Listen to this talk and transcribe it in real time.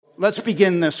let's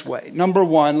begin this way. Number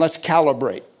one, let's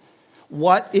calibrate.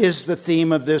 What is the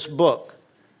theme of this book?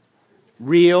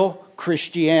 Real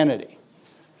Christianity.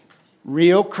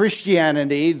 Real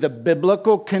Christianity, the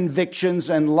biblical convictions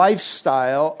and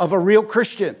lifestyle of a real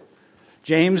Christian.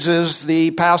 James is the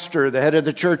pastor, the head of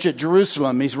the church at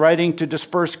Jerusalem. He's writing to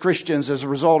dispersed Christians as a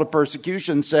result of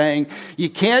persecution, saying, you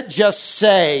can't just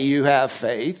say you have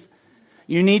faith.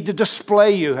 You need to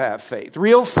display you have faith.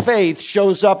 Real faith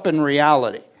shows up in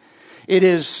reality. It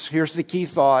is, here's the key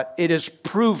thought, it is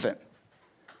proven.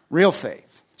 Real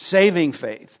faith, saving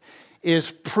faith,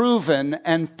 is proven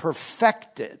and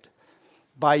perfected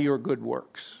by your good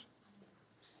works.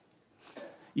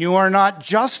 You are not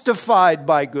justified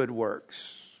by good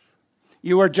works.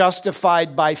 You are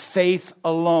justified by faith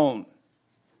alone.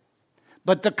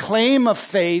 But the claim of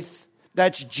faith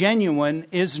that's genuine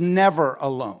is never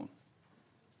alone.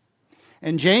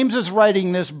 And James is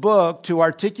writing this book to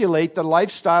articulate the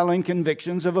lifestyle and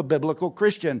convictions of a biblical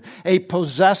Christian, a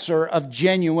possessor of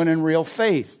genuine and real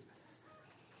faith.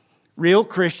 Real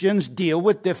Christians deal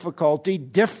with difficulty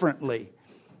differently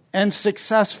and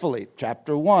successfully.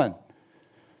 Chapter 1.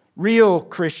 Real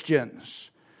Christians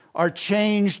are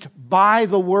changed by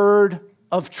the word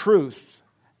of truth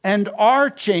and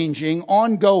are changing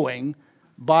ongoing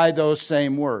by those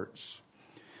same words.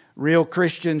 Real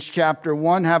Christians, chapter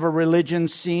 1, have a religion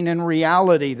seen in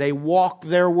reality. They walk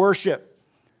their worship.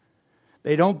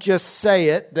 They don't just say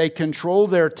it. They control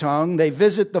their tongue. They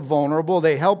visit the vulnerable.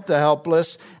 They help the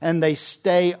helpless. And they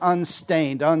stay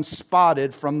unstained,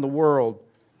 unspotted from the world.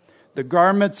 The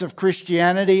garments of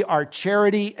Christianity are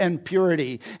charity and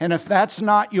purity. And if that's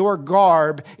not your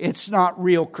garb, it's not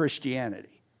real Christianity.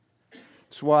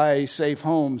 That's why Safe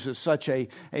Homes is such a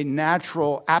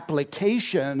natural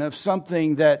application of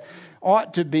something that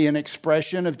ought to be an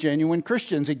expression of genuine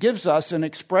Christians. It gives us an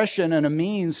expression and a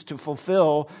means to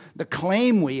fulfill the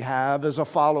claim we have as a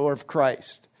follower of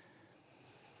Christ.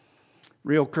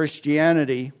 Real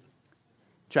Christianity,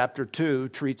 chapter 2,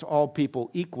 treats all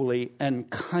people equally and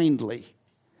kindly.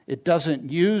 It doesn't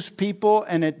use people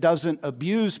and it doesn't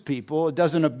abuse people. It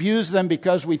doesn't abuse them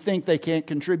because we think they can't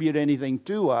contribute anything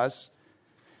to us.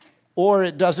 Or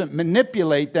it doesn't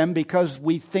manipulate them because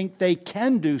we think they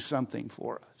can do something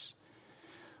for us.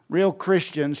 Real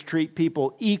Christians treat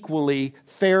people equally,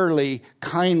 fairly,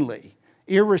 kindly,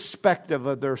 irrespective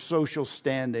of their social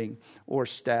standing or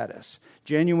status.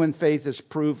 Genuine faith is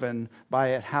proven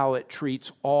by how it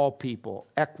treats all people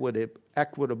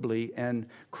equitably and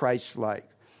Christ-like.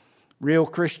 Real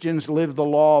Christians live the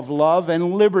law of love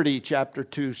and liberty, chapter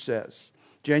 2 says.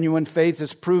 Genuine faith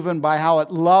is proven by how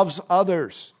it loves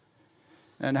others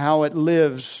and how it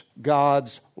lives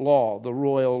God's law, the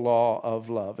royal law of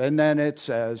love. And then it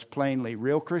says plainly,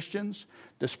 real Christians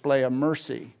display a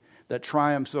mercy that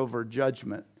triumphs over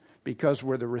judgment because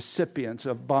we're the recipients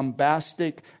of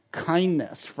bombastic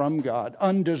kindness from God,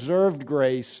 undeserved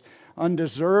grace,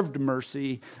 undeserved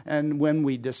mercy, and when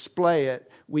we display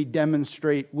it, we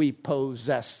demonstrate we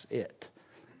possess it.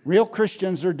 Real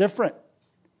Christians are different.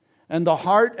 And the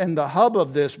heart and the hub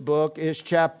of this book is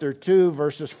chapter 2,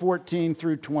 verses 14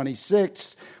 through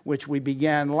 26, which we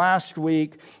began last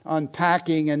week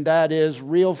unpacking, and that is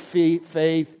real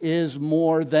faith is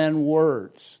more than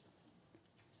words.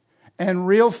 And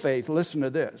real faith, listen to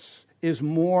this, is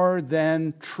more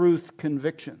than truth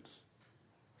convictions.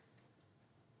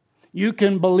 You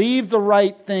can believe the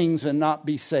right things and not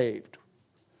be saved.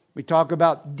 We talk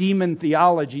about demon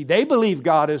theology. They believe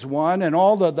God is one and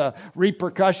all of the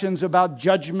repercussions about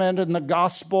judgment and the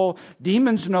gospel.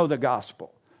 Demons know the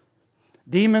gospel.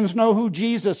 Demons know who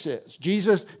Jesus is.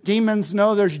 Demons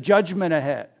know there's judgment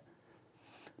ahead.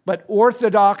 But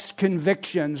orthodox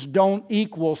convictions don't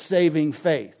equal saving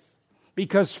faith.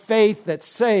 Because faith that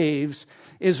saves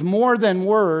is more than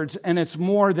words and it's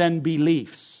more than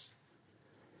beliefs.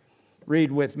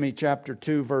 Read with me chapter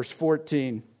 2, verse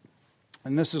 14.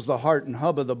 And this is the heart and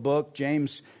hub of the book.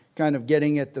 James kind of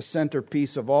getting at the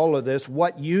centerpiece of all of this.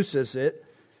 What use is it?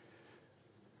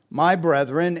 My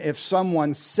brethren, if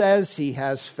someone says he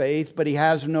has faith, but he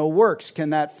has no works, can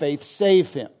that faith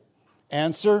save him?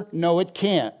 Answer, no, it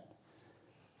can't.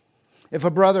 If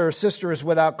a brother or sister is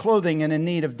without clothing and in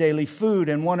need of daily food,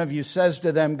 and one of you says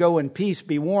to them, go in peace,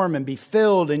 be warm and be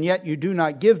filled, and yet you do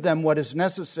not give them what is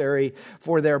necessary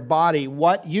for their body,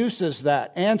 what use is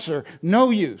that? Answer,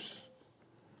 no use.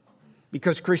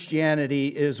 Because Christianity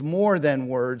is more than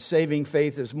words. Saving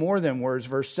faith is more than words.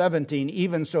 Verse 17,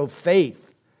 even so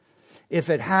faith, if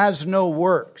it has no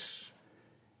works,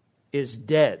 is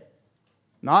dead.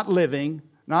 Not living,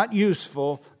 not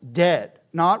useful, dead.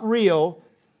 Not real,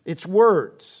 it's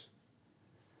words.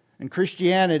 And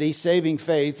Christianity, saving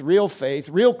faith, real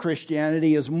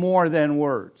Christianity is more than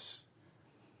words.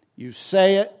 You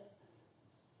say it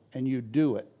and you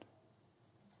do it.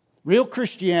 Real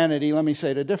Christianity, let me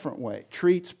say it a different way,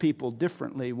 treats people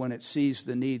differently when it sees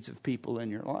the needs of people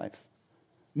in your life.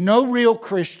 No real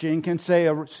Christian can see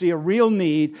a real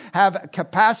need, have a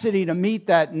capacity to meet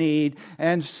that need,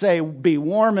 and say, be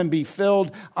warm and be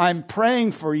filled, I'm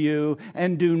praying for you,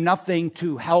 and do nothing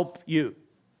to help you.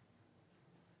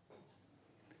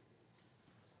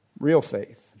 Real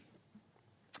faith.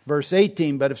 Verse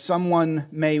 18, but if someone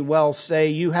may well say,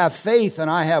 you have faith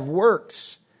and I have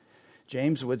works,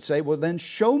 James would say, well then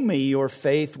show me your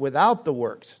faith without the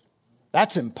works.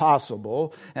 That's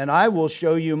impossible, and I will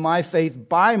show you my faith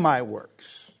by my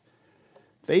works.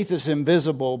 Faith is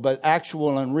invisible, but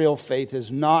actual and real faith is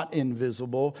not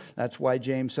invisible. That's why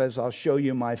James says, I'll show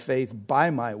you my faith by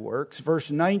my works.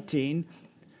 Verse 19,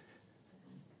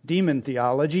 demon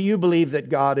theology. You believe that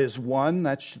God is one.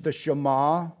 That's the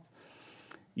Shema.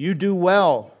 You do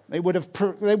well. They would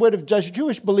have just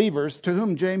Jewish believers to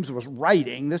whom James was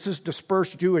writing. This is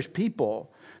dispersed Jewish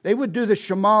people. They would do the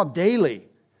Shema daily.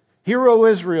 Hear, O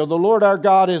Israel, the Lord our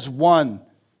God is one.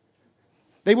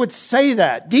 They would say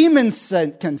that. Demons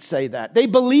can say that. They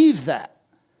believe that.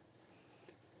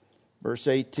 Verse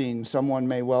 18, someone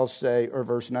may well say, or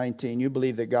verse 19, you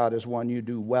believe that God is one, you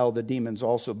do well. The demons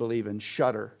also believe and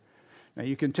shudder. Now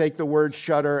you can take the word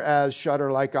shudder as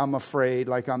shudder like I'm afraid,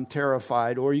 like I'm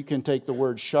terrified, or you can take the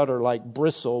word shudder like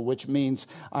bristle, which means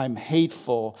I'm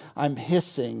hateful, I'm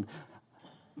hissing.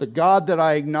 The God that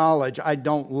I acknowledge, I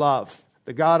don't love.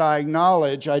 The God I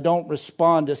acknowledge, I don't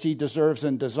respond as He deserves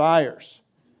and desires.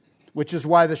 Which is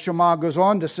why the Shema goes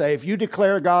on to say, if you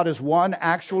declare God as one,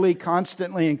 actually,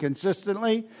 constantly, and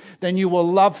consistently, then you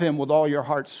will love Him with all your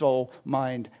heart, soul,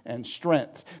 mind, and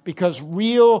strength. Because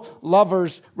real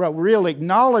lovers, real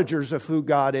acknowledgers of who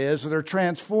God is, they're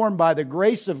transformed by the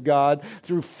grace of God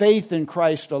through faith in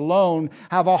Christ alone,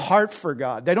 have a heart for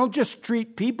God. They don't just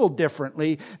treat people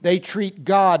differently, they treat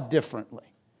God differently.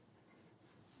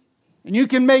 And you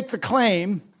can make the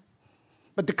claim,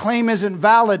 but the claim isn't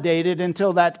validated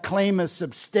until that claim is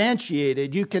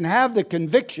substantiated. You can have the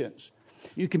convictions.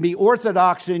 You can be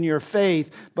orthodox in your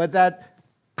faith, but that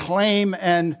claim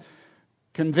and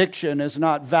conviction is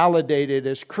not validated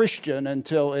as Christian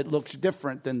until it looks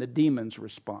different than the demon's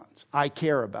response. I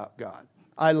care about God.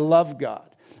 I love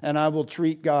God. And I will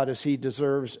treat God as He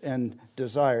deserves and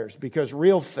desires. Because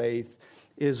real faith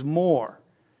is more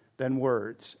than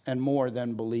words and more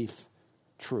than belief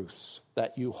truths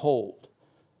that you hold.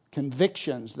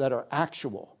 Convictions that are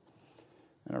actual.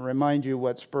 And I remind you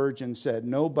what Spurgeon said,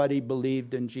 nobody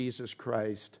believed in Jesus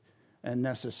Christ and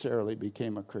necessarily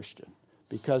became a Christian.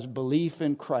 Because belief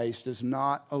in Christ is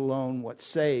not alone what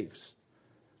saves.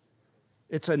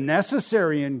 It's a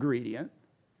necessary ingredient,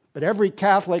 but every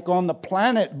Catholic on the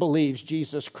planet believes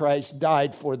Jesus Christ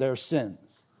died for their sins.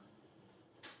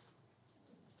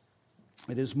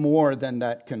 It is more than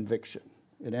that conviction.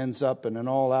 It ends up in an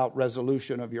all-out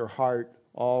resolution of your heart,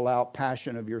 all-out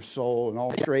passion of your soul, and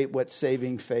all straight what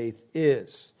saving faith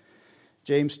is.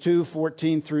 James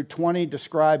 2:14 through 20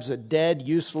 describes a dead,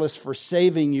 useless for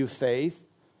saving you faith.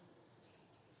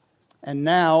 And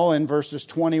now, in verses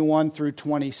 21 through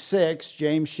 26,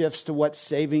 James shifts to what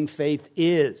saving faith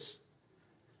is,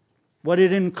 what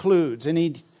it includes. And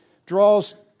he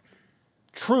draws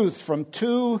truth from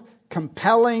two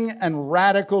compelling and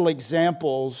radical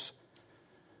examples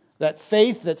that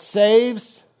faith that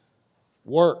saves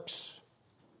works.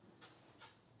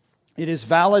 It is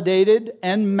validated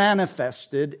and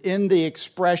manifested in the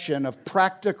expression of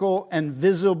practical and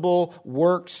visible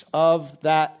works of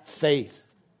that faith.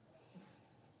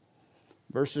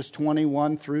 Verses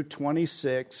 21 through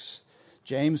 26,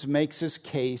 James makes his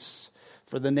case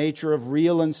for the nature of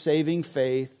real and saving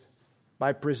faith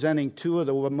by presenting two of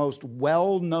the most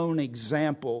well-known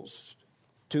examples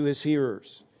to his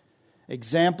hearers.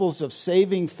 Examples of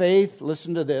saving faith,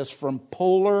 listen to this, from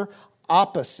polar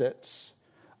opposites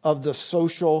of the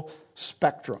social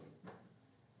spectrum.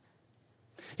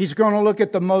 He's going to look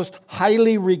at the most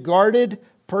highly regarded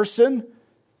person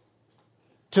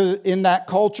in that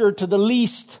culture to the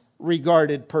least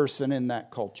regarded person in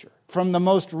that culture. From the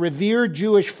most revered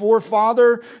Jewish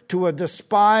forefather to a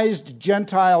despised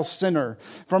Gentile sinner.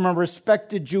 From a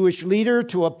respected Jewish leader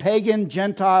to a pagan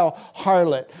Gentile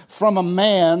harlot. From a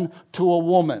man to a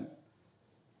woman.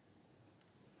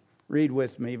 Read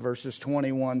with me verses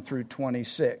 21 through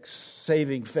 26.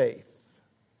 Saving faith.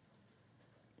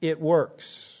 It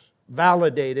works.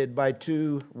 Validated by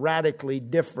two radically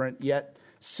different yet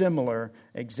similar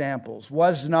examples.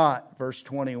 Was not, verse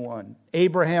 21,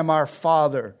 Abraham our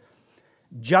father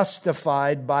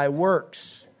justified by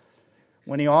works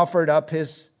when he offered up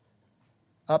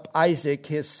Isaac,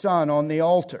 his son, on the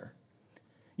altar.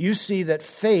 You see that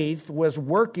faith was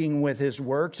working with his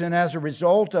works, and as a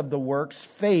result of the works,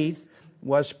 faith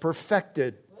was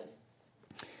perfected.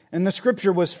 And the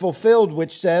scripture was fulfilled,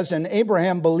 which says, "And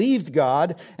Abraham believed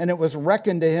God, and it was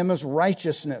reckoned to him as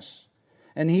righteousness.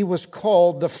 And he was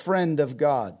called the friend of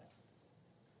God."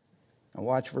 Now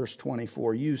watch verse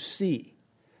 24. You see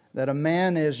that a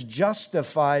man is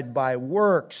justified by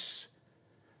works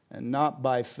and not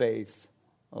by faith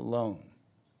alone.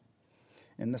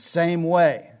 In the same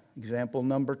way, example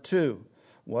number 2,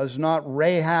 was not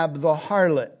Rahab the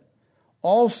harlot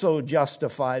also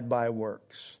justified by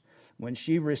works when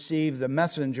she received the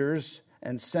messengers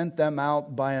and sent them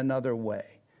out by another way?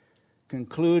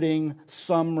 Concluding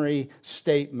summary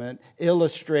statement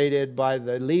illustrated by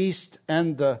the least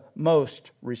and the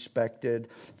most respected.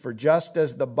 For just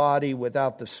as the body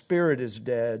without the spirit is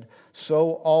dead,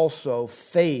 so also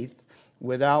faith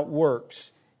without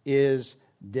works is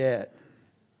dead.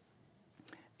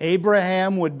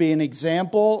 Abraham would be an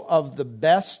example of the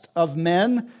best of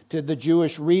men to the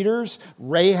Jewish readers.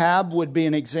 Rahab would be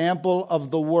an example of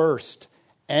the worst.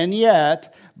 And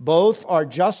yet, both are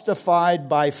justified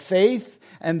by faith,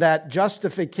 and that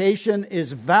justification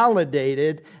is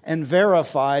validated and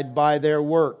verified by their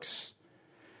works.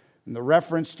 And the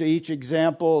reference to each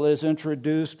example is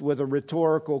introduced with a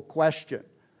rhetorical question.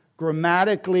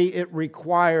 Grammatically, it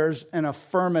requires an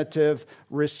affirmative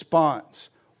response.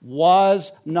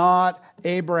 Was not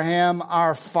Abraham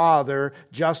our father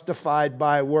justified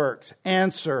by works?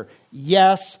 Answer,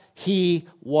 yes, he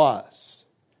was.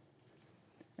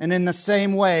 And in the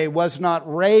same way, was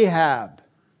not Rahab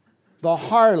the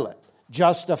harlot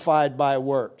justified by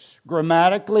works?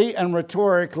 Grammatically and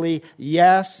rhetorically,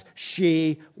 yes,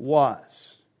 she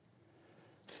was.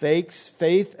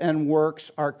 Faith and works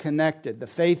are connected. The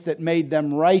faith that made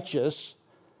them righteous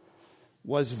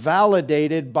was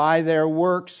validated by their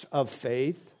works of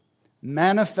faith,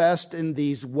 manifest in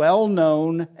these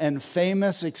well-known and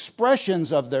famous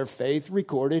expressions of their faith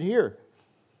recorded here.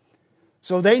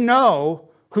 So they know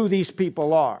who these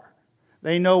people are.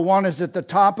 They know one is at the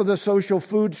top of the social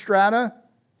food strata,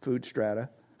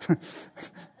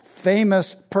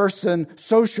 famous person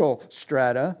social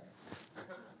strata.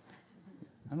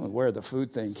 I don't know where the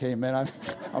food thing came in.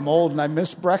 I'm old and I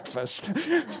miss breakfast.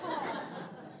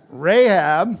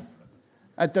 Rahab,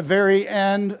 at the very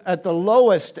end, at the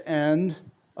lowest end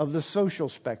of the social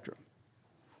spectrum.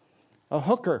 A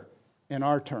hooker, in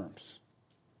our terms.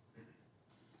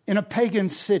 In a pagan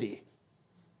city.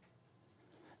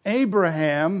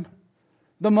 Abraham,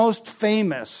 the most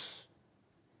famous,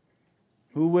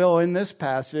 who will in this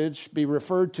passage be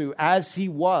referred to as he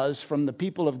was from the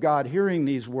people of God hearing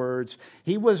these words.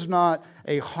 He was not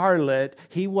a harlot,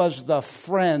 he was the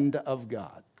friend of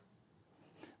God.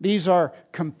 These are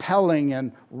compelling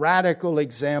and radical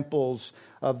examples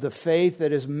of the faith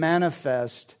that is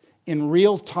manifest in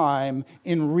real time,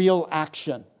 in real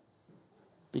action.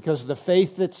 Because the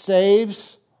faith that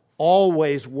saves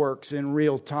always works in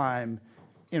real time,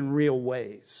 in real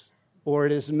ways, or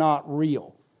it is not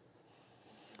real.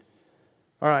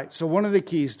 All right, so one of the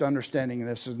keys to understanding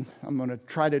this, and I'm going to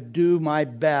try to do my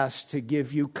best to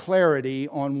give you clarity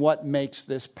on what makes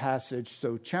this passage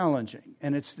so challenging,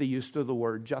 and it's the use of the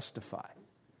word justify.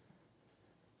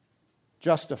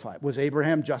 Justify. Was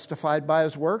Abraham justified by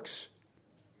his works?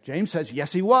 James says,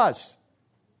 yes, he was.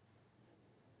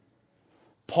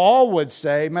 Paul would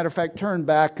say, matter of fact, turn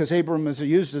back, because Abraham is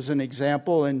used as an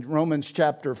example in Romans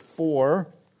chapter 4.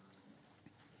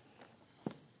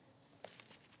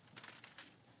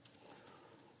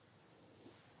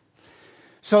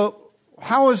 So,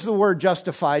 how is the word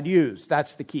justified used?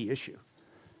 That's the key issue.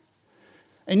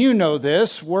 And you know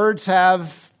this, words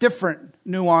have different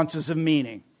nuances of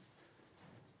meaning.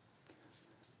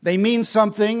 They mean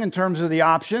something in terms of the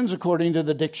options, according to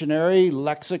the dictionary,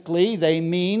 lexically. They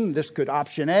mean, this could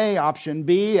option A, option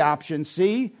B, option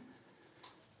C.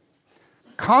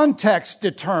 Context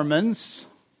determines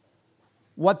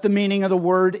what the meaning of the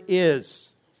word is.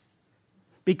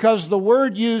 Because the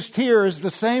word used here is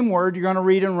the same word you're going to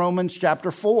read in Romans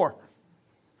chapter 4.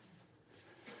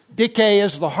 Dike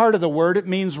is the heart of the word. It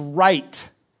means right.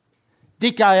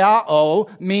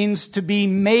 Dikaiao means to be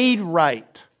made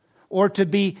right or to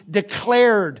be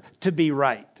declared to be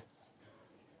right.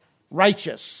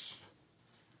 Righteous.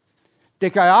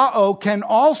 Dikaiao can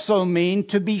also mean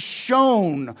to be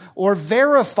shown or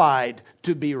verified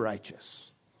to be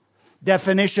righteous.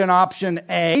 Definition option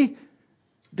A,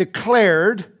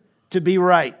 declared to be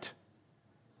right.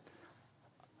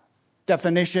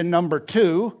 Definition number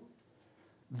 2,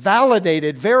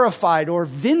 validated, verified, or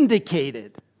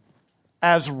vindicated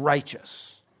as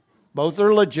righteous. Both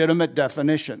are legitimate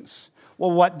definitions.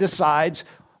 Well, what decides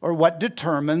or what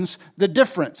determines the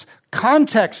difference?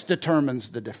 Context determines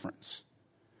the difference.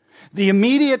 The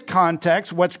immediate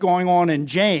context, what's going on in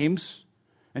James,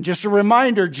 and just a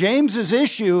reminder, James's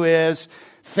issue is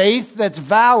faith that's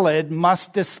valid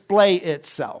must display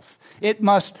itself. It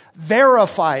must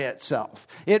verify itself.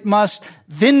 It must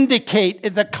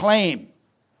vindicate the claim.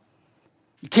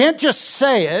 You can't just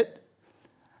say it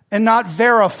and not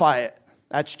verify it.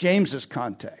 That's James's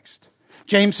context.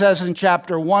 James says in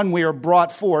chapter 1, we are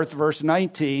brought forth, verse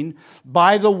 19,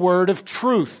 by the word of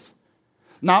truth.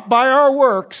 Not by our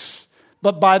works,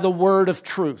 but by the word of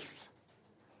truth.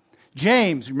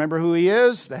 James, remember who he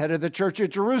is? The head of the church at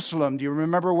Jerusalem. Do you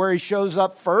remember where he shows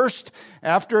up first?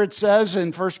 After it says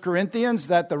in 1 Corinthians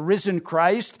that the risen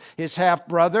Christ, his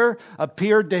half-brother,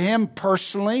 appeared to him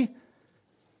personally.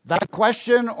 That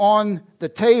question on the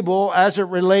table as it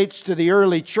relates to the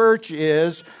early church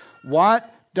is,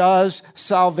 what does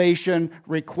salvation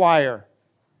require?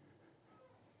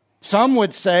 Some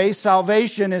would say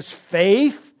salvation is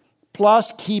faith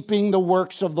plus keeping the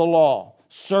works of the law,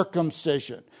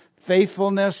 circumcision,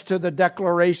 faithfulness to the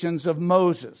declarations of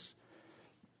Moses.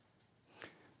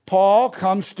 Paul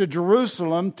comes to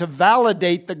Jerusalem to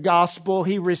validate the gospel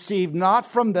he received not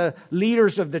from the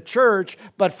leaders of the church,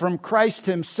 but from Christ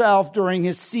himself during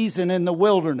his season in the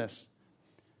wilderness.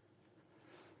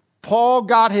 Paul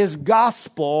got his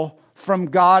gospel from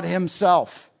God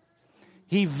himself.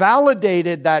 He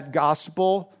validated that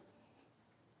gospel.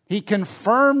 He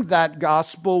confirmed that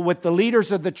gospel with the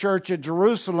leaders of the church at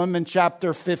Jerusalem in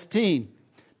chapter 15.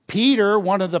 Peter,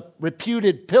 one of the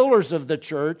reputed pillars of the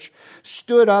church,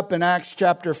 stood up in Acts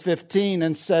chapter 15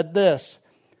 and said this: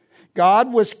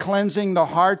 God was cleansing the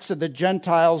hearts of the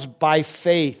Gentiles by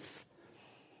faith.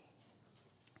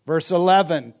 Verse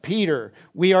 11, Peter,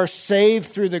 we are saved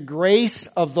through the grace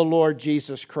of the Lord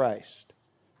Jesus Christ.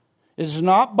 It is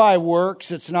not by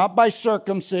works, it's not by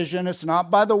circumcision, it's not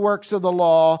by the works of the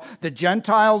law. The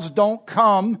Gentiles don't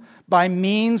come by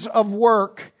means of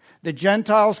work. The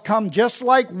Gentiles come just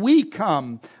like we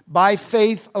come, by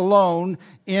faith alone,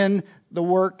 in the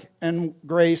work and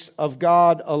grace of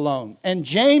God alone. And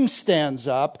James stands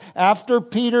up after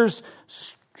Peter's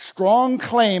strong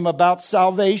claim about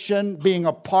salvation being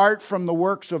apart from the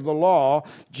works of the law.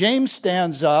 James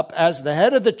stands up as the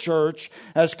head of the church,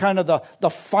 as kind of the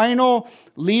final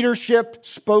leadership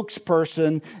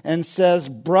spokesperson, and says,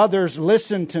 brothers,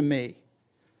 listen to me.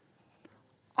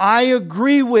 I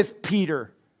agree with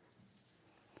Peter.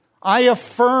 I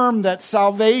affirm that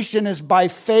salvation is by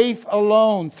faith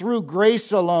alone, through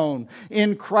grace alone,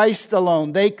 in Christ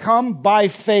alone. They come by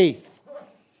faith.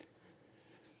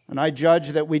 And I judge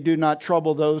that we do not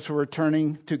trouble those who are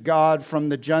turning to God from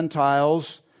the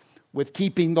Gentiles with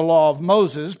keeping the law of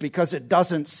Moses, because it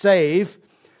doesn't save.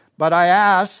 But I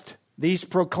asked these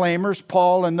proclaimers,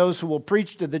 Paul and those who will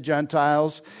preach to the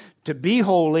Gentiles, to be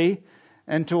holy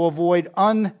and to avoid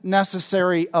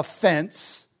unnecessary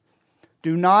offense.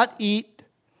 Do not eat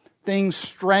things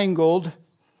strangled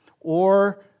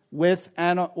or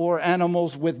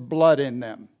animals with blood in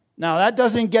them. Now, that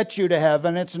doesn't get you to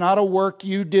heaven. It's not a work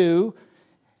you do.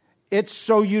 It's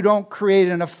so you don't create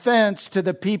an offense to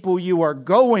the people you are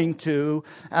going to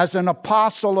as an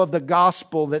apostle of the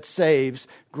gospel that saves,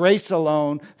 grace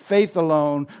alone, faith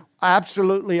alone,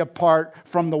 absolutely apart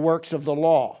from the works of the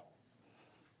law.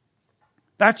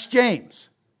 That's James.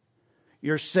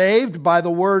 You're saved by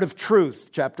the word of truth,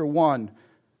 chapter 1,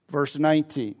 verse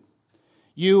 19.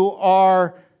 You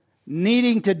are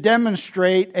needing to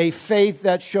demonstrate a faith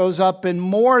that shows up in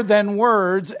more than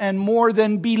words and more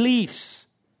than beliefs.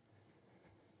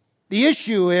 The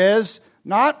issue is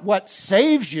not what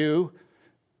saves you,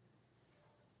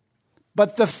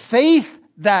 but the faith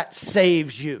that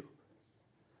saves you.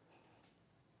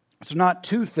 It's not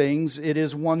two things, it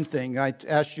is one thing. I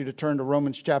asked you to turn to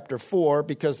Romans chapter 4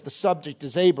 because the subject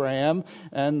is Abraham,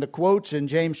 and the quotes in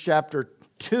James chapter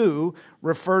 2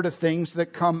 refer to things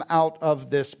that come out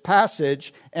of this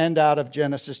passage and out of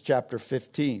Genesis chapter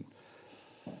 15.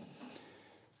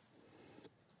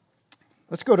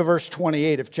 Let's go to verse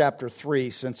 28 of chapter 3,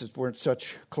 since we're in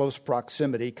such close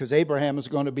proximity, because Abraham is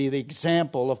going to be the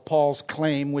example of Paul's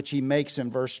claim, which he makes in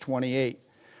verse 28.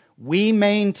 We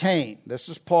maintain, this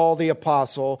is Paul the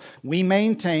apostle, we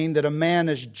maintain that a man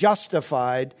is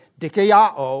justified,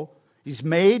 dikaiao, he's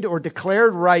made or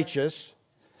declared righteous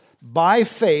by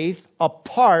faith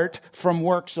apart from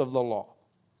works of the law.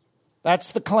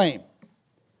 That's the claim.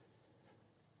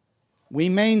 We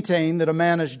maintain that a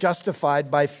man is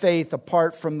justified by faith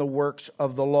apart from the works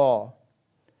of the law.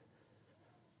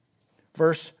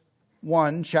 Verse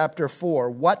 1, chapter 4.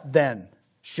 What then?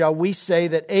 Shall we say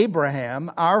that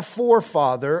Abraham, our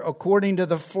forefather, according to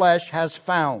the flesh, has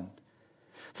found?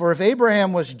 For if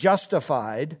Abraham was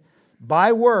justified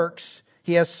by works,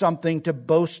 he has something to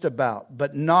boast about,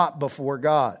 but not before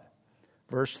God.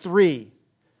 Verse 3.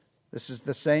 This is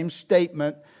the same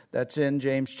statement that's in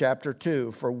James chapter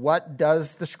 2. For what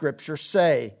does the Scripture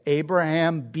say?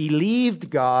 Abraham believed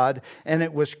God, and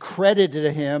it was credited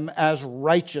to him as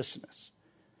righteousness.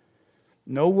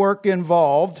 No work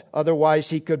involved, otherwise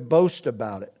he could boast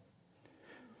about it.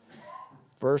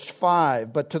 Verse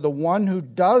 5, but to the one who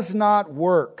does not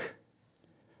work,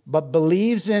 but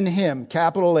believes in him,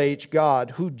 capital H,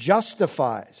 God, who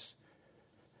justifies.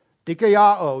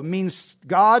 Dikaiō means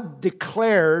God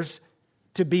declares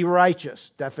to be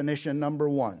righteous. Definition number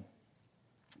 1.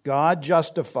 God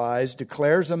justifies,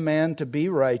 declares a man to be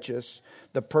righteous,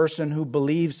 the person who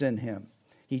believes in him.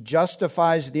 He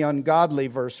justifies the ungodly,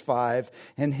 verse 5,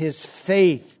 and his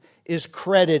faith is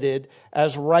credited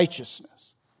as righteousness.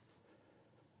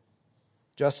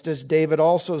 Just as David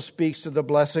also speaks to the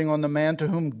blessing on the man to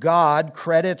whom God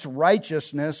credits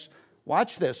righteousness,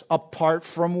 watch this, apart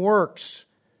from works.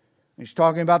 He's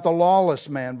talking about the lawless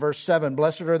man. Verse 7,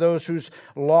 blessed are those whose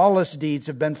lawless deeds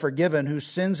have been forgiven, whose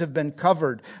sins have been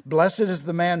covered. Blessed is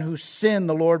the man whose sin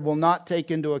the Lord will not take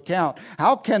into account.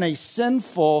 How can a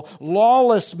sinful,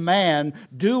 lawless man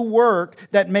do work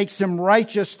that makes him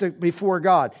righteous before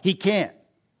God? He can't.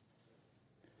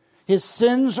 His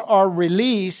sins are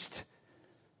released.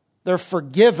 They're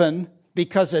forgiven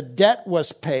because a debt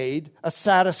was paid, a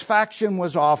satisfaction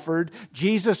was offered.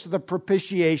 Jesus, the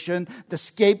propitiation, the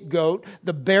scapegoat,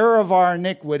 the bearer of our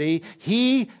iniquity,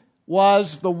 he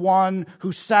was the one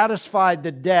who satisfied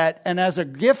the debt. And as a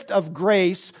gift of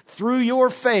grace, through your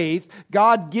faith,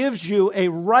 God gives you a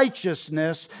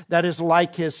righteousness that is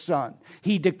like his Son.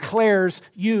 He declares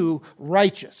you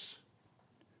righteous.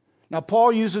 Now,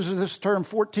 Paul uses this term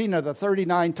 14 of the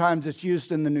 39 times it's used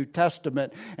in the New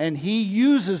Testament, and he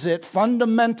uses it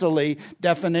fundamentally,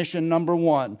 definition number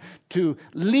 1, to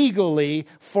legally,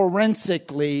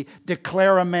 forensically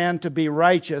declare a man to be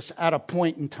righteous at a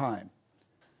point in time.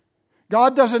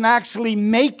 God doesn't actually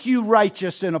make you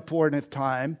righteous in a point of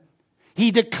time.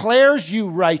 He declares you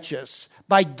righteous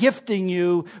by gifting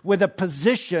you with a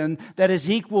position that is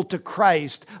equal to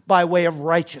Christ by way of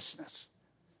righteousness.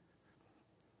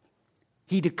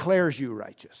 He declares you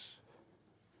righteous.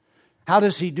 How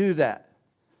does he do that?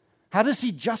 How does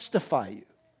he justify you?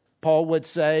 Paul would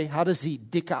say, how does he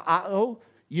dikaiō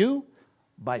you?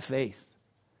 By faith.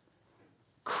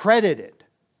 Credited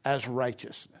as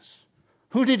righteousness.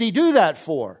 Who did he do that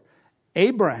for?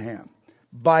 Abraham.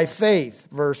 By faith,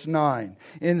 verse 9.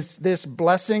 Is this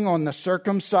blessing on the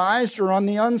circumcised or on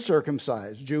the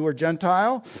uncircumcised, Jew or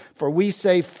Gentile? For we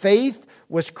say faith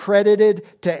was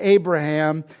credited to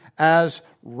Abraham as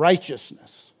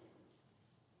righteousness.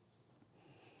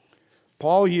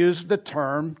 Paul used the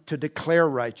term to declare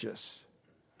righteous,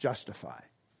 justify.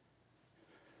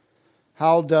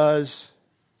 How does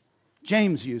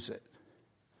James use it?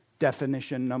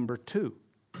 Definition number 2.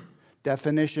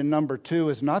 Definition number 2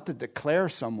 is not to declare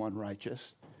someone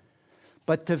righteous,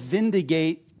 but to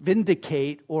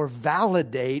vindicate or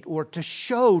validate or to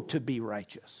show to be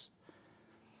righteous.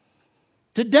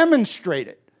 To demonstrate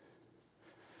it.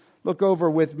 Look over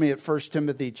with me at 1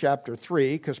 Timothy chapter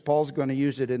 3, because Paul's going to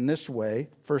use it in this way.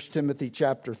 1 Timothy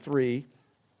chapter 3.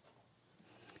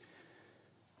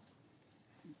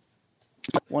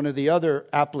 One of the other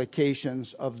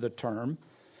applications of the term,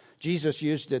 Jesus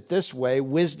used it this way: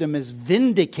 wisdom is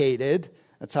vindicated.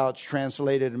 That's how it's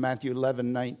translated in Matthew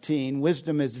 11:19.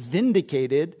 Wisdom is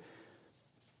vindicated,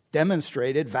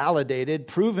 demonstrated, validated,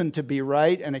 proven to be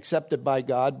right and accepted by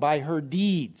God by her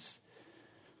deeds.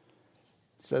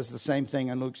 It says the same thing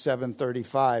in Luke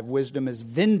 7:35. Wisdom is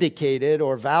vindicated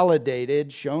or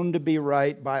validated, shown to be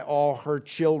right by all her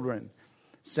children.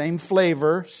 Same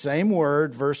flavor, same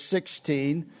word, verse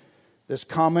 16. This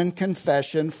common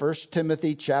confession, 1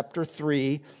 Timothy chapter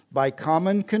 3, by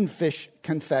common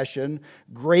confession,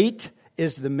 great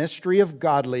is the mystery of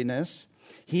godliness.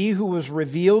 He who was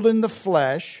revealed in the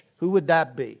flesh, who would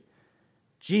that be?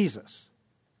 Jesus.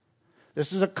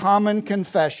 This is a common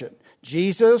confession.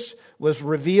 Jesus was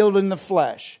revealed in the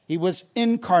flesh. He was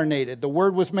incarnated. The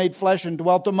Word was made flesh and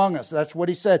dwelt among us. That's what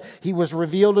he said. He was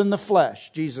revealed in the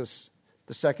flesh. Jesus,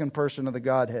 the second person of the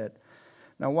Godhead.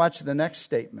 Now watch the next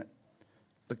statement.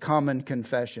 The common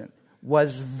confession.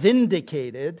 Was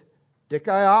vindicated,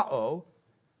 dikaiō,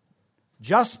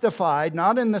 justified,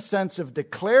 not in the sense of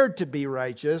declared to be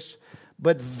righteous,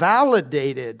 but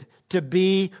validated to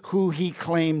be who he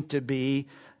claimed to be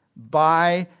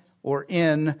by or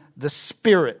in the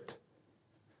Spirit.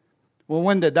 Well,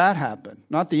 when did that happen?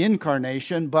 Not the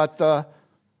incarnation, but the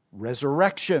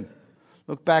resurrection.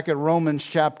 Look back at Romans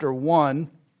chapter 1,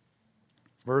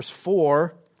 verse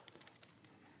 4.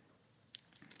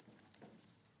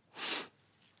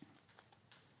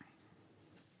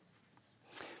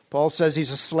 Paul says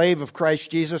he's a slave of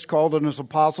Christ Jesus, called and as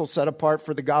apostle, set apart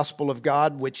for the gospel of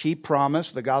God, which he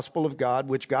promised, the gospel of God,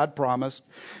 which God promised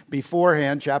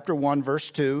beforehand, chapter 1,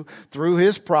 verse 2, through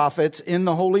his prophets in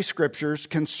the Holy Scriptures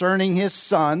concerning his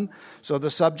Son. So the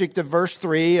subject of verse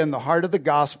 3 and the heart of the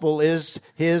gospel is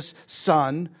his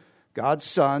Son, God's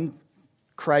Son,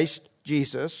 Christ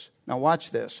Jesus. Now watch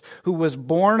this. Who was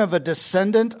born of a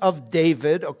descendant of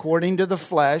David according to the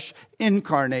flesh,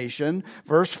 incarnation.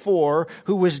 Verse 4,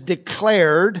 who was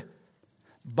declared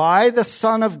by the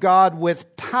Son of God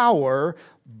with power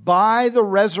by the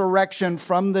resurrection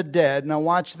from the dead. Now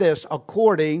watch this.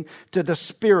 According to the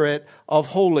Spirit of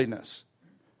holiness.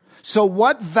 So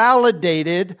what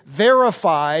validated,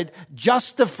 verified,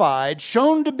 justified,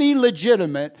 shown to be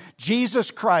legitimate Jesus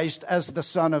Christ as the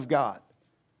Son of God?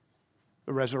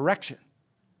 The resurrection.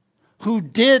 Who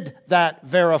did that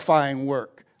verifying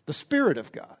work? The Spirit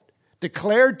of God.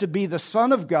 Declared to be the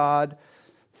Son of God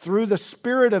through the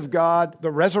Spirit of God,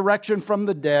 the resurrection from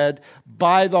the dead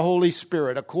by the Holy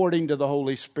Spirit, according to the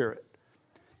Holy Spirit.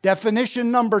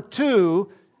 Definition number 2,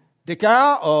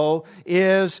 dikao,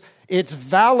 is it's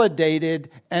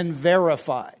validated and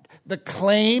verified. The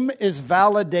claim is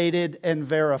validated and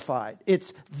verified.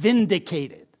 It's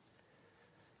vindicated.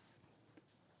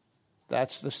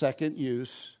 That's the second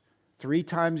use, 3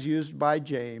 times used by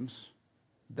James,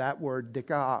 that word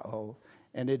dikao,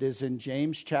 and it is in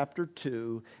James chapter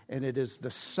 2, and it is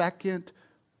the second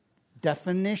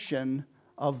definition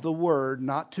of the word,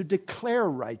 not to declare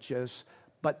righteous,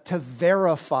 but to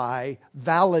verify,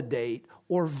 validate,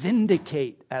 or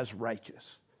vindicate as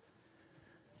righteous.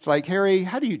 It's like, Harry,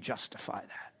 how do you justify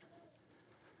that?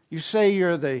 You say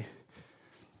you're the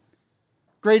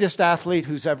greatest athlete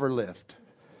who's ever lived.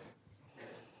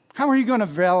 How are you going to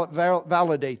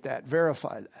validate that,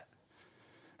 verify that?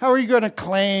 How are you going to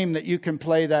claim that you can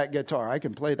play that guitar? I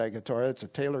can play that guitar. It's a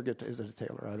Taylor guitar. Is it a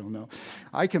Taylor? I don't know.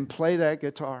 I can play that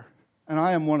guitar, and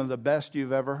I am one of the best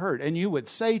you've ever heard. And you would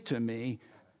say to me,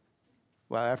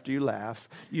 well, after you laugh,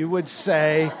 you would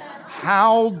say,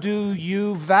 how do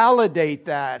you validate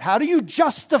that? How do you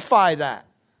justify that?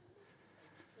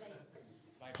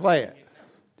 Play it.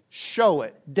 Show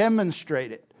it.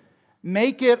 Demonstrate it.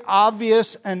 Make it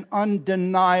obvious and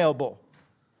undeniable.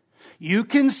 You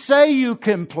can say you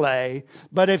can play,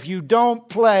 but if you don't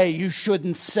play, you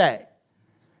shouldn't say.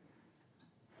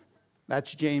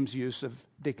 That's James' use of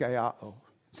dikaiao.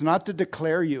 It's not to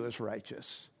declare you as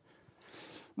righteous.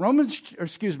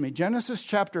 Genesis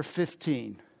chapter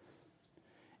 15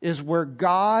 is where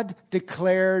God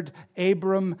declared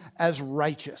Abram as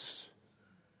righteous.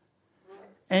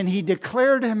 And he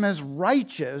declared him as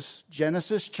righteous,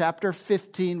 Genesis chapter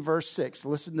 15, verse 6.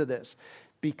 Listen to this.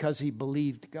 Because he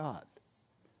believed God.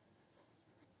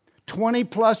 20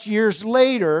 plus years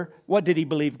later, what did he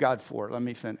believe God for? Let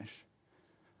me finish.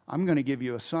 I'm going to give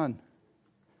you a son.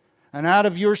 And out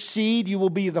of your seed, you will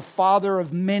be the father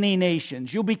of many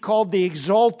nations. You'll be called the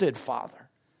exalted father.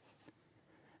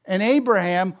 And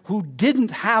Abraham, who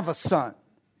didn't have a son,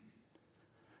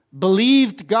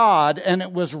 believed God, and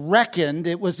it was reckoned,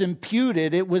 it was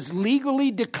imputed, it was legally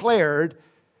declared,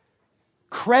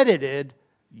 credited,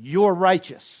 you're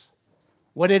righteous.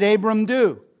 What did Abram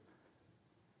do?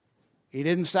 He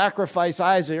didn't sacrifice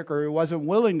Isaac, or he wasn't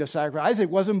willing to sacrifice. Isaac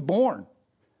wasn't born.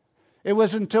 It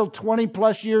was until 20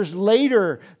 plus years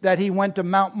later that he went to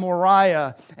Mount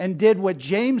Moriah and did what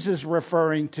James is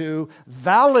referring to,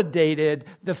 validated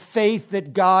the faith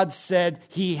that God said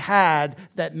he had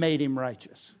that made him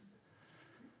righteous.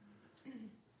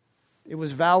 It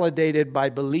was validated by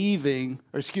believing,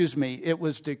 it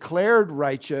was declared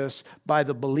righteous by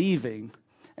the believing,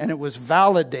 and it was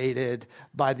validated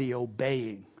by the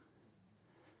obeying.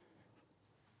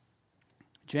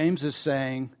 James is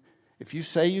saying, if you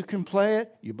say you can play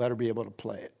it, you better be able to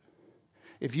play it.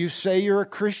 If you say you're a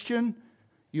Christian,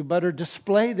 you better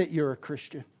display that you're a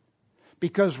Christian.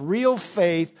 Because real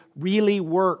faith really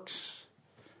works.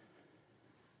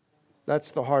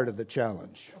 That's the heart of the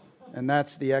challenge. And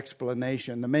that's the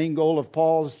explanation. The main goal of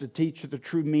Paul is to teach the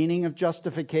true meaning of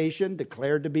justification,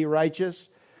 declared to be righteous.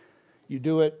 You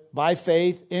do it by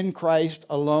faith in Christ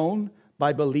alone,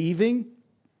 by believing.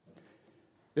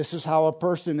 This is how a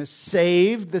person is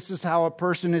saved. This is how a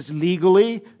person is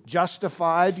legally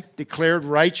justified, declared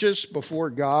righteous before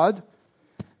God.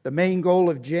 The main goal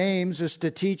of James is to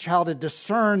teach how to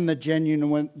discern the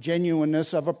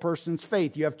genuineness of a person's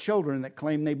faith. You have children that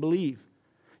claim they believe.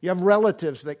 You have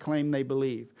relatives that claim they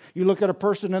believe. You look at a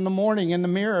person in the morning in the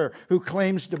mirror who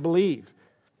claims to believe.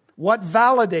 What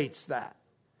validates that?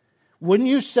 Wouldn't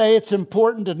you say it's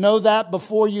important to know that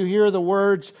before you hear the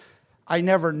words, "I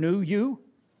never knew you"?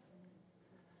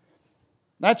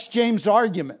 That's James'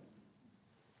 argument.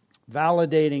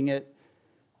 Validating it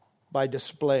by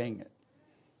displaying it.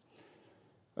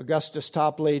 Augustus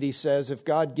Toplady says, if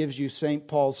God gives you St.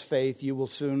 Paul's faith, you will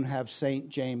soon have St.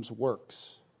 James'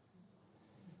 works.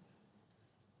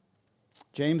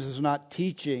 James is not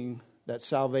teaching that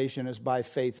salvation is by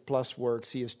faith plus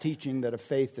works. He is teaching that a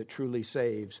faith that truly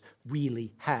saves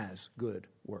really has good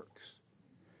works.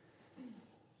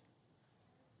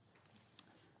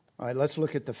 All right, let's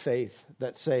look at the faith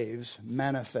that saves,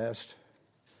 manifest.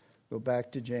 Go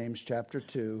back to James chapter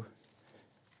 2,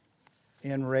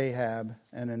 in Rahab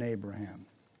and in Abraham.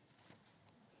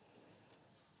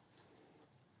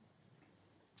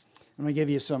 I'm going to give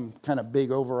you some kind of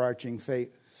big overarching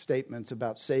statements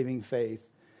about saving faith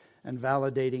and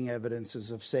validating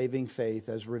evidences of saving faith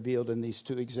as revealed in these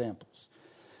two examples.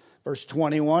 Verse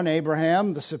 21,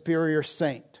 Abraham, the superior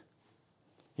saint.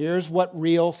 Here's what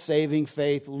real saving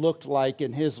faith looked like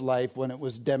in his life when it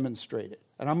was demonstrated.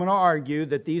 And I'm going to argue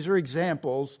that these are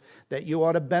examples that you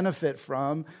ought to benefit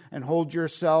from and hold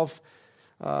yourself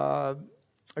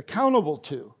accountable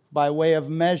to by way of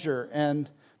measure and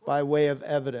by way of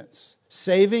evidence.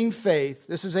 Saving faith,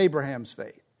 this is Abraham's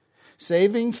faith.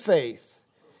 Saving faith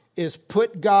is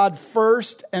put God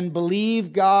first and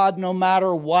believe God no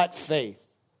matter what faith.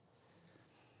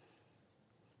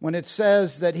 When it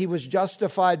says that he was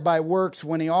justified by works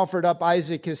when he offered up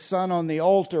Isaac his son on the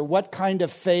altar, what kind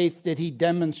of faith did he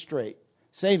demonstrate?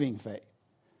 Saving faith.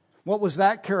 What was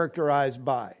that characterized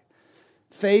by?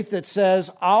 Faith that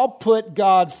says, I'll put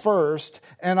God first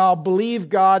and I'll believe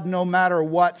God no matter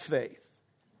what faith.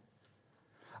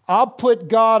 I'll put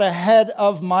God ahead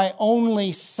of my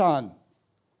only son.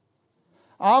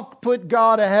 I'll put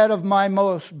God ahead of my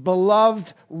most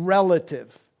beloved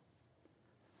relative.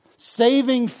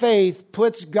 Saving faith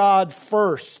puts God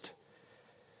first.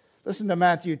 Listen to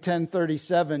Matthew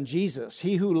 10:37. Jesus,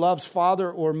 he who loves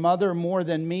father or mother more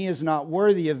than me is not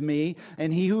worthy of me,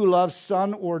 and he who loves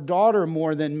son or daughter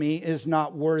more than me is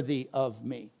not worthy of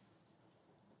me.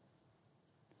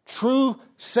 True,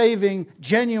 saving,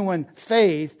 genuine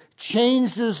faith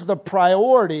changes the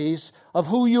priorities of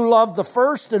who you love the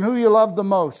first and who you love the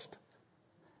most.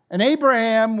 And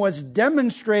Abraham was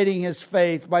demonstrating his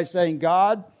faith by saying,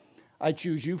 God, I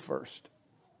choose you first.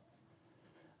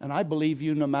 And I believe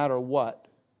you no matter what.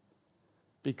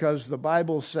 Because the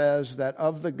Bible says that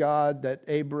of the God that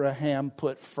Abraham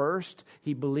put first,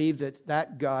 he believed that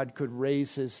that God could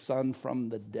raise his son from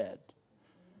the dead.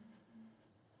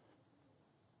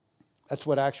 That's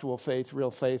what actual faith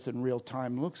in real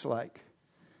time looks like.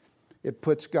 It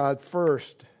puts God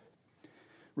first.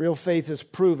 Real faith is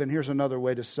proven, here's another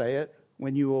way to say it,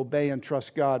 when you obey and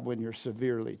trust God when you're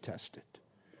severely tested.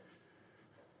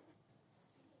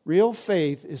 Real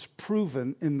faith is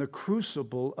proven in the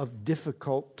crucible of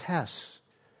difficult tests.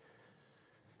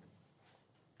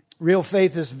 Real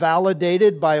faith is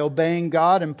validated by obeying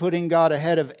God and putting God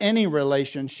ahead of any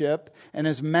relationship and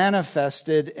is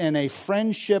manifested in a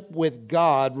friendship with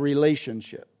God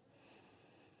relationship.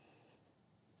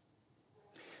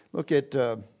 Look at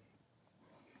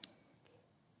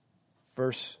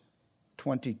verse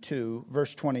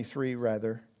 23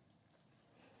 rather.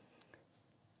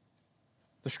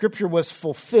 The scripture was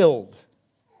fulfilled.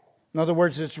 In other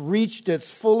words, it's reached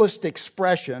its fullest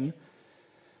expression,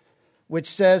 which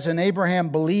says, and Abraham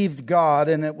believed God,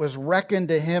 and it was reckoned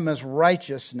to him as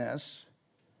righteousness.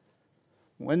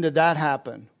 When did that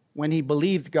happen? When he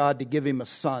believed God to give him a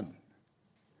son.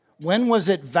 When was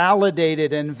it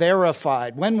validated and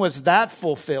verified? When was that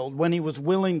fulfilled? When he was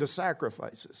willing to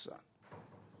sacrifice his son.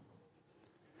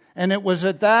 And it was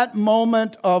at that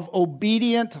moment of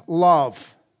obedient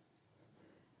love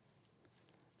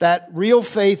that real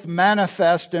faith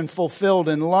manifest and fulfilled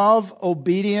in love,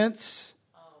 obedience,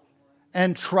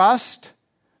 and trust,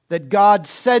 that God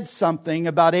said something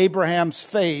about Abraham's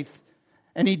faith,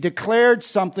 and he declared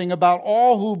something about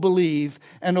all who believe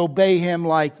and obey him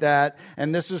like that.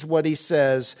 And this is what he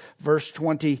says, verse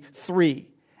 23,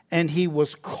 and he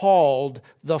was called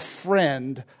the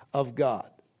friend of God.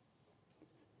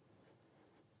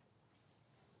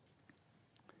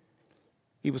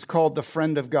 He was called the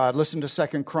friend of God. Listen to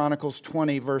 2 Chronicles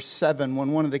 20, verse 7,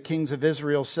 when one of the kings of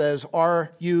Israel says,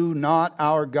 are you not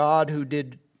our God who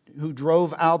who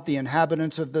drove out the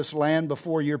inhabitants of this land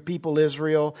before your people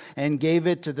Israel and gave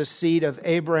it to the seed of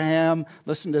Abraham.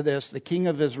 Listen to this, the king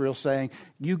of Israel saying,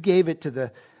 you gave it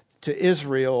to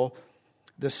Israel,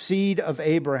 the seed of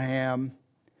Abraham,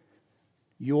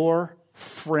 your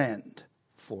friend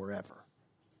forever.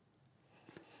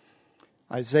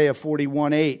 Isaiah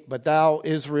 41:8, but thou,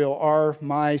 Israel, are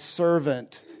my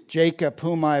servant, Jacob,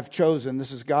 whom I have chosen.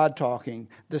 This is God talking.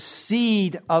 The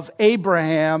seed of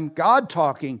Abraham, God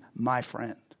talking, my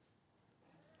friend.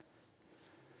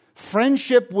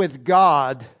 Friendship with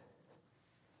God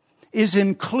is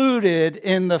included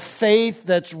in the faith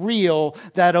that's real,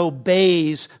 that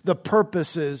obeys the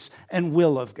purposes and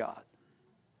will of God.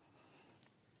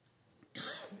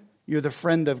 You're the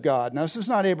friend of God. Now, this is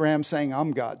not Abraham saying,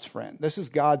 I'm God's friend. This is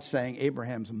God saying,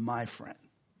 Abraham's my friend.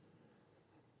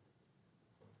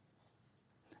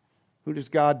 Who does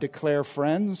God declare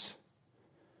friends?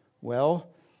 Well,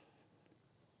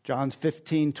 John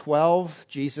 15:12,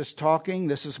 Jesus talking,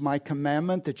 this is my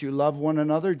commandment, that you love one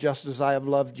another just as I have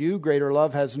loved you. Greater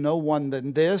love has no one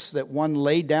than this, that one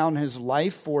lay down his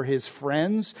life for his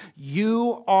friends.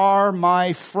 You are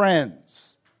my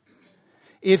friends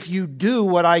if you do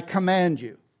what I command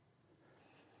you.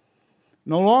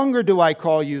 No longer do I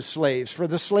call you slaves, for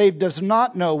the slave does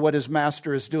not know what his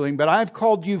master is doing, but I have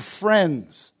called you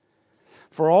friends.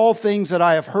 For all things that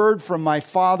I have heard from my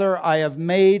Father, I have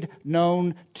made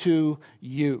known to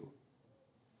you.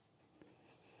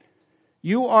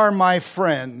 You are my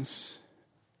friends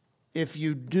if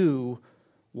you do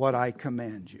what I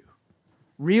command you.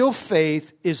 Real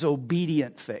faith is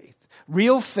obedient faith.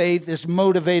 Real faith is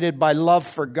motivated by love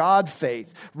for God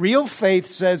faith. Real faith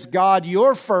says, God,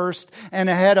 you're first and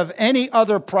ahead of any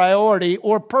other priority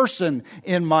or person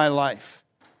in my life.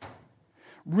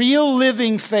 Real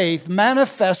living faith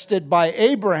manifested by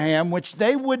Abraham, which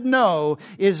they would know,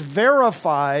 is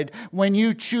verified when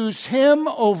you choose him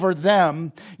over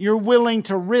them. You're willing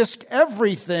to risk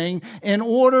everything in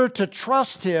order to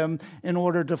trust him, in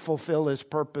order to fulfill his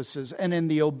purposes. And in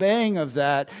the obeying of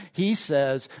that, he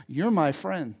says, you're my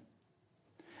friend.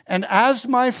 And as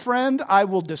my friend, I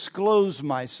will disclose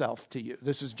myself to you.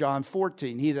 This is John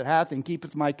 14. He that hath and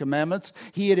keepeth my commandments,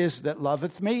 he it is that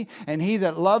loveth me. And he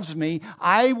that loves me,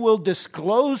 I will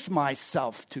disclose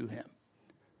myself to him.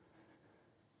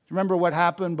 Remember what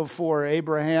happened before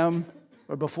Abraham,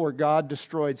 or before God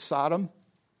destroyed Sodom?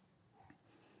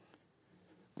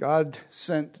 God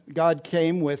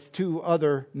came with two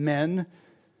other men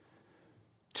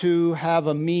to have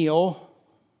a meal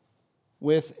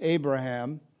with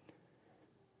Abraham.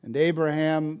 And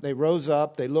Abraham, they rose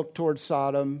up, they looked toward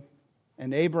Sodom,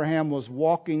 and Abraham was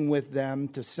walking with them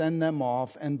to send them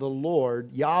off. And the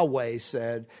Lord, Yahweh,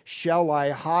 said, shall I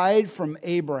hide from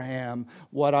Abraham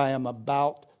what I am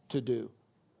about to do?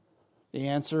 The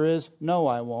answer is, no,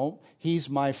 I won't. He's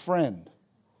my friend.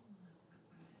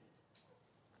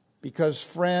 Because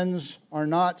friends are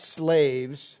not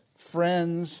slaves.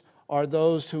 Friends are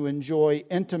those who enjoy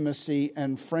intimacy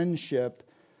and friendship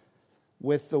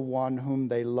with the one whom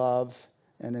they love,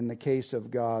 and in the case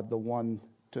of God, the one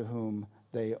to whom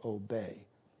they obey.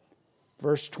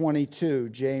 Verse 22,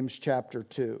 James chapter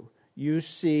 2. You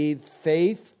see,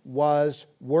 faith was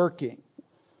working.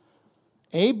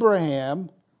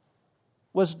 Abraham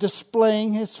was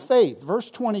displaying his faith. Verse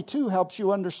 22 helps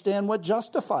you understand what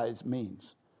justifies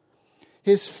means.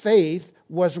 His faith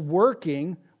was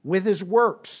working with his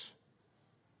works.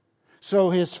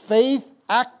 So his faith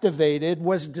activated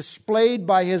was displayed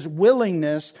by his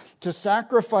willingness to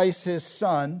sacrifice his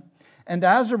son. And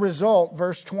as a result,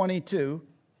 verse 22,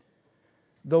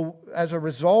 as a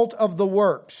result of the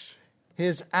works,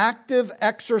 his active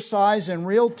exercise in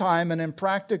real time and in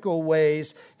practical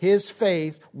ways, his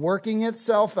faith working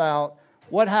itself out,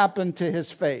 what happened to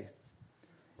his faith?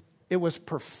 It was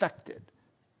perfected.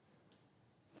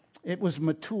 It was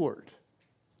matured.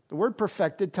 The word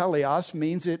perfected, teleos,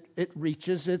 means it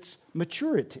reaches its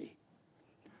maturity.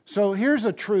 So here's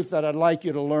a truth that I'd like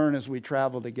you to learn as we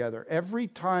travel together. Every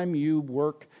time you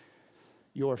work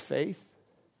your faith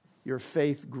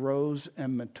grows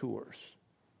and matures.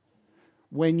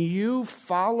 When you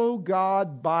follow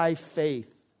God by faith,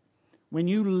 when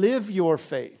you live your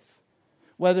faith,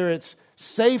 whether it's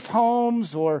safe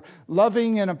homes or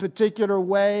loving in a particular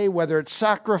way, whether it's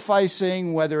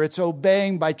sacrificing, whether it's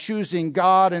obeying by choosing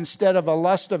God instead of a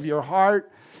lust of your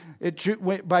heart,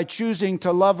 by choosing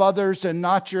to love others and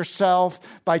not yourself,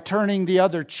 by turning the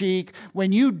other cheek.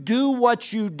 When you do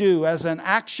what you do as an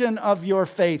action of your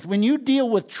faith, when you deal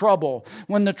with trouble,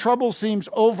 when the trouble seems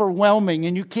overwhelming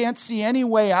and you can't see any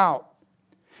way out,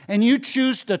 and you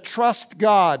choose to trust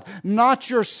God, not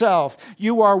yourself,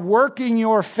 you are working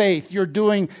your faith. You're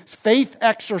doing faith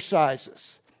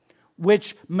exercises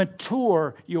which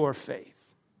mature your faith.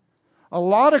 A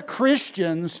lot of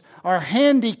Christians are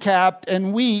handicapped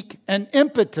and weak and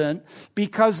impotent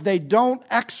because they don't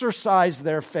exercise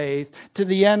their faith to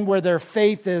the end where their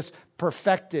faith is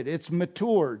perfected. It's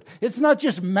matured. It's not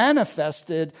just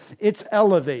manifested, it's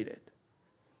elevated.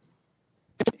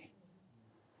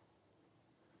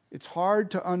 It's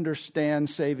hard to understand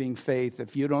saving faith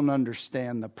if you don't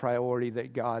understand the priority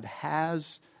that God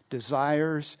has,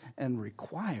 desires, and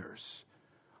requires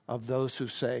of those who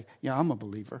say, yeah, I'm a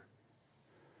believer.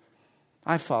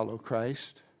 I follow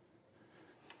Christ.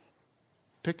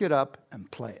 Pick it up and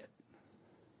play it.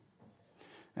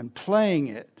 And playing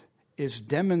it is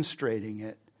demonstrating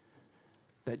it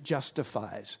that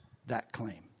justifies that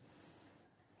claim.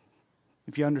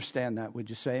 If you understand that, would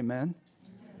you say amen?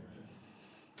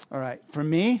 All right. For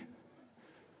me,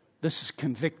 this is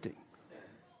convicting.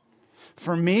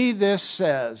 For me, this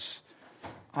says,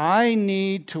 I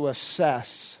need to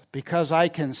assess because I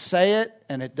can say it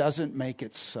and it doesn't make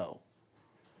it so.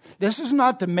 This is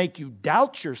not to make you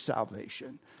doubt your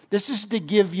salvation. This is to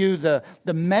give you the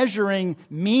measuring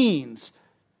means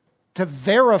to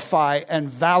verify and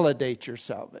validate your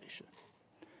salvation.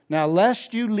 Now,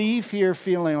 lest you leave here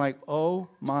feeling like, oh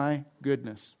my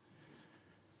goodness,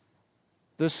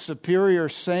 this superior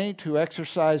saint who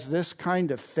exercised this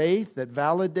kind of faith that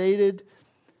validated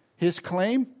his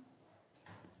claim,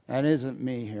 that isn't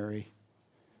me, Harry.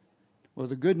 Well,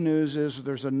 the good news is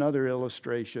there's another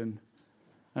illustration,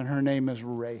 and her name is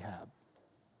Rahab.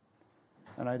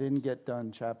 And I didn't get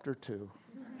done chapter 2.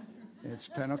 It's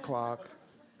 10 o'clock.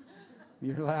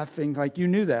 You're laughing like you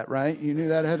knew that, right? You knew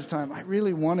that ahead of time. I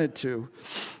really wanted to.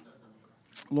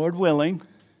 Lord willing,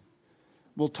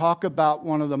 we'll talk about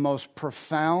one of the most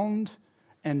profound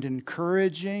and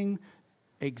encouraging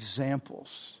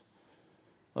examples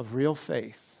of real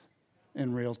faith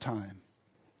in real time.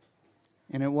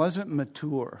 And it wasn't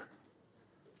mature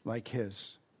like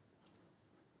his.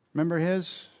 Remember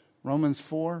his? Romans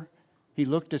 4. He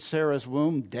looked at Sarah's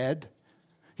womb, dead.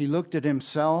 He looked at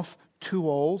himself, too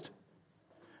old.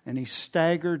 And he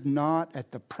staggered not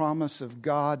at the promise of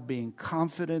God, being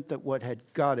confident that what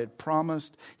God had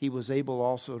promised, he was able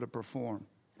also to perform.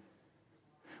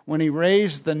 When he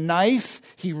raised the knife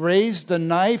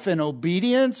in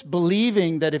obedience,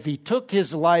 believing that if he took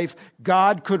his life,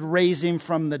 God could raise him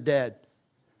from the dead.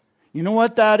 You know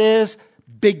what that is?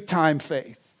 Big time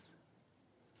faith.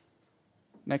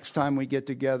 Next time we get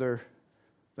together,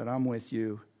 that I'm with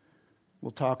you,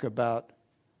 we'll talk about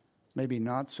maybe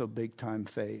not so big time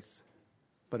faith,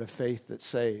 but a faith that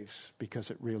saves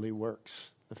because it really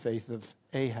works. The faith of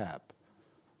Ahab,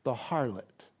 the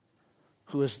harlot,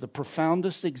 who is the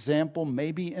profoundest example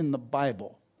maybe in the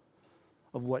Bible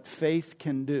of what faith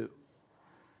can do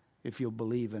if you'll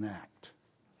believe and act.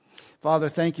 Father,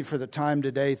 thank you for the time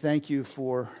today. Thank you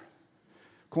for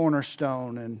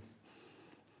Cornerstone and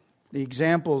the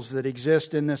examples that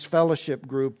exist in this fellowship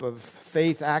group of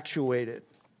faith actuated.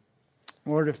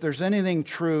 Lord, if there's anything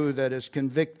true that is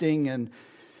convicting and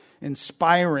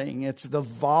inspiring, it's the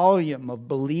volume of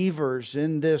believers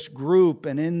in this group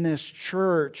and in this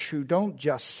church who don't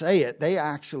just say it, they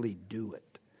actually do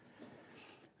it.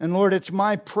 And Lord, it's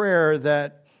my prayer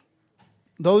that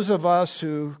those of us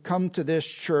who come to this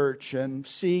church and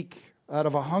seek out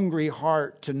of a hungry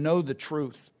heart to know the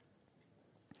truth,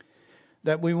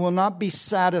 that we will not be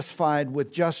satisfied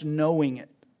with just knowing it,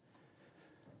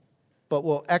 but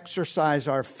will exercise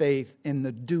our faith in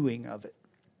the doing of it.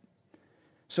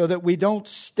 So that we don't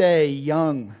stay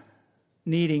young,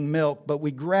 needing milk, but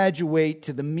we graduate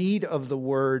to the meat of the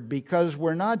word because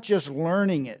we're not just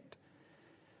learning it,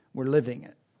 we're living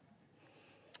it.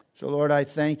 So Lord, I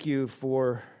thank you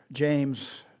for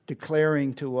James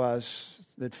declaring to us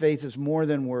that faith is more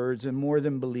than words and more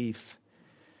than belief.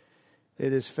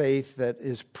 It is faith that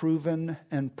is proven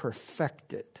and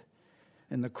perfected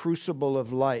in the crucible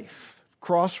of life.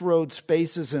 Crossroad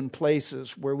spaces and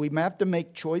places where we have to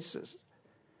make choices.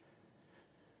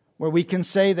 Where we can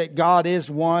say that God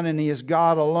is one and He is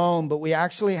God alone, but we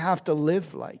actually have to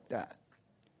live like that.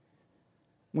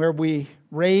 Where we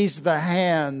raise the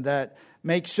hand that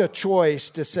makes a choice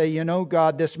to say, you know,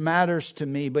 God, this matters to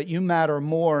me, but you matter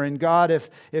more. And God, if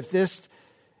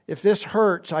this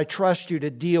hurts, I trust you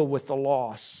to deal with the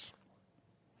loss.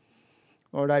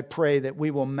 Lord, I pray that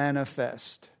we will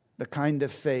manifest the kind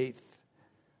of faith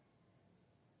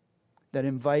that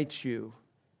invites you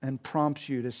and prompts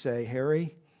you to say,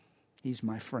 Harry, he's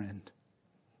my friend.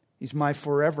 He's my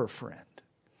forever friend.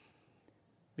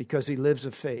 Because he lives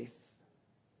a faith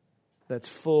that's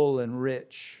full and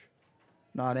rich,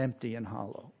 not empty and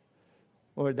hollow.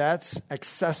 Lord, that's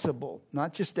accessible,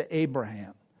 not just to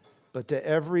Abraham, but to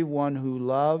everyone who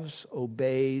loves,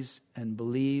 obeys, and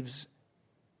believes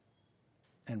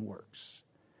and works.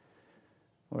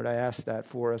 Lord, I ask that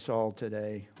for us all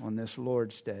today on this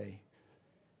Lord's Day.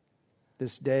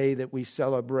 This day that we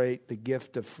celebrate the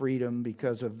gift of freedom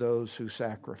because of those who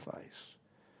sacrifice.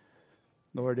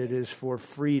 Lord, it is for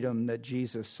freedom that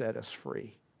Jesus set us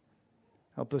free.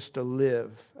 Help us to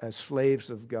live as slaves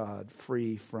of God,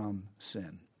 free from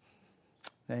sin.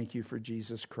 Thank you for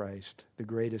Jesus Christ, the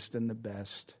greatest and the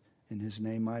best. In his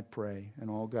name I pray. And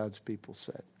all God's people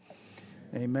said,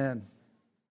 amen.